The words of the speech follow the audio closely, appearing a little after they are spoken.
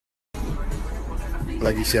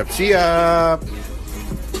Lagi siap-siap.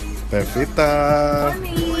 Pevita.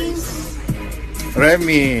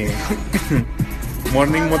 Remy.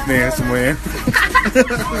 Morning mood nih ya semuanya.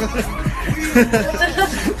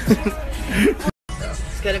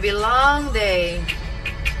 It's gonna be a long day.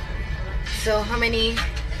 So how many?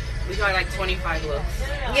 We got like 25 looks.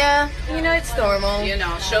 Yeah, you know, it's normal. You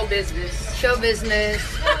know, show business. Show business.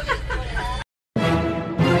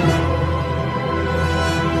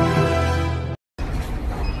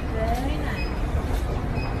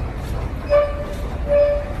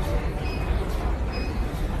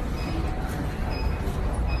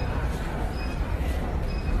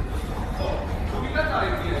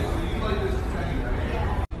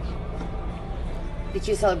 Did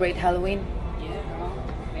you celebrate Halloween? Yeah, girl.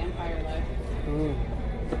 Vampire life. Ooh.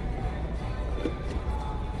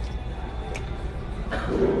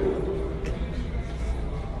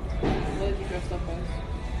 What did you dress up as?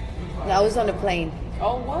 I was on a plane,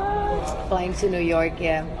 Oh, what? flying to New York,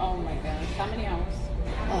 yeah. Oh my gosh. How many hours?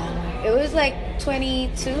 It was like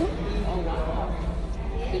 22, Oh, wow.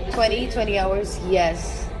 Did you 20 hours,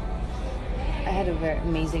 yes. I had a very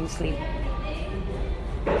amazing sleep.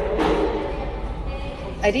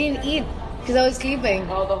 I didn't eat because I was sleeping.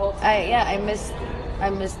 Oh, the whole time? I missed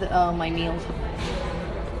my meal.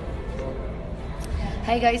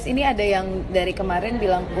 Hai guys, ini ada yang dari kemarin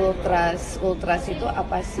bilang ultras itu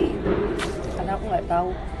apa sih? Karena aku nggak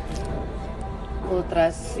tahu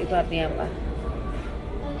ultras itu artinya apa.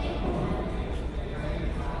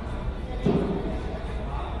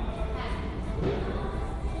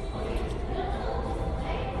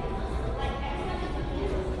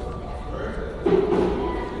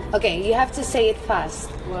 Okay, you have to say it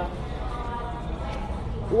fast. What?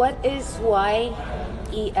 What is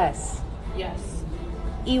YES? Yes.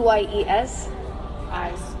 EYES?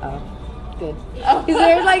 Eyes. Oh, good. Because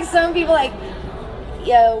there's like some people like,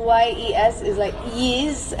 yeah, YES is like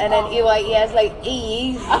yes, and then EYES like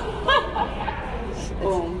ease.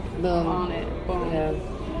 Boom. Boom. On it. Boom. Yeah.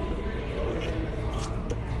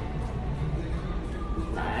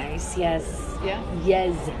 Nice. Yes. Yeah?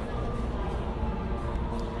 Yes.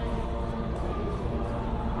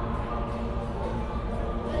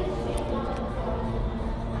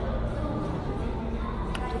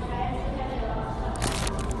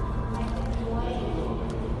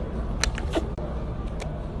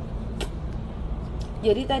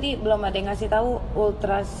 Jadi tadi belum ada yang ngasih tahu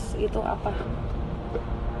ultras itu apa.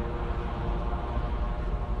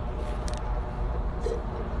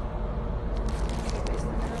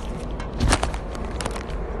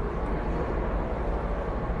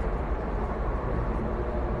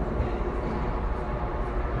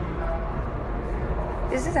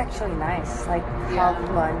 This is actually nice, like half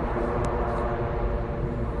bun.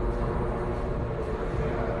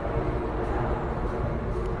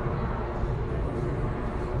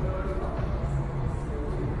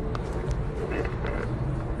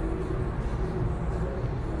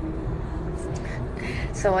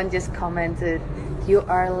 Someone just commented, "You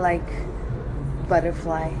are like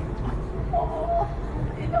butterfly." I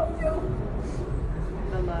love you.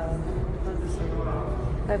 The love.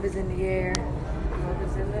 Love is in the air. Love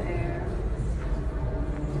is in the air. Love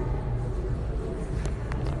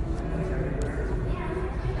is in the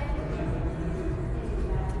air.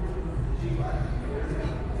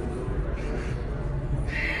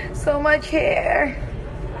 So much hair.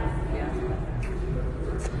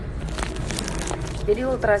 Jadi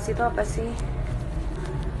ultras itu apa sih?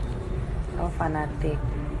 Oh, fanatik.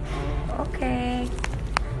 Okay.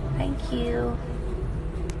 Thank you.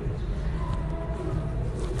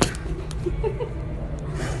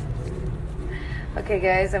 Okay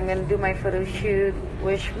guys, I'm gonna do my photo shoot.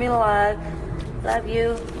 Wish me luck. Love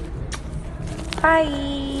you.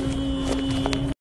 Bye.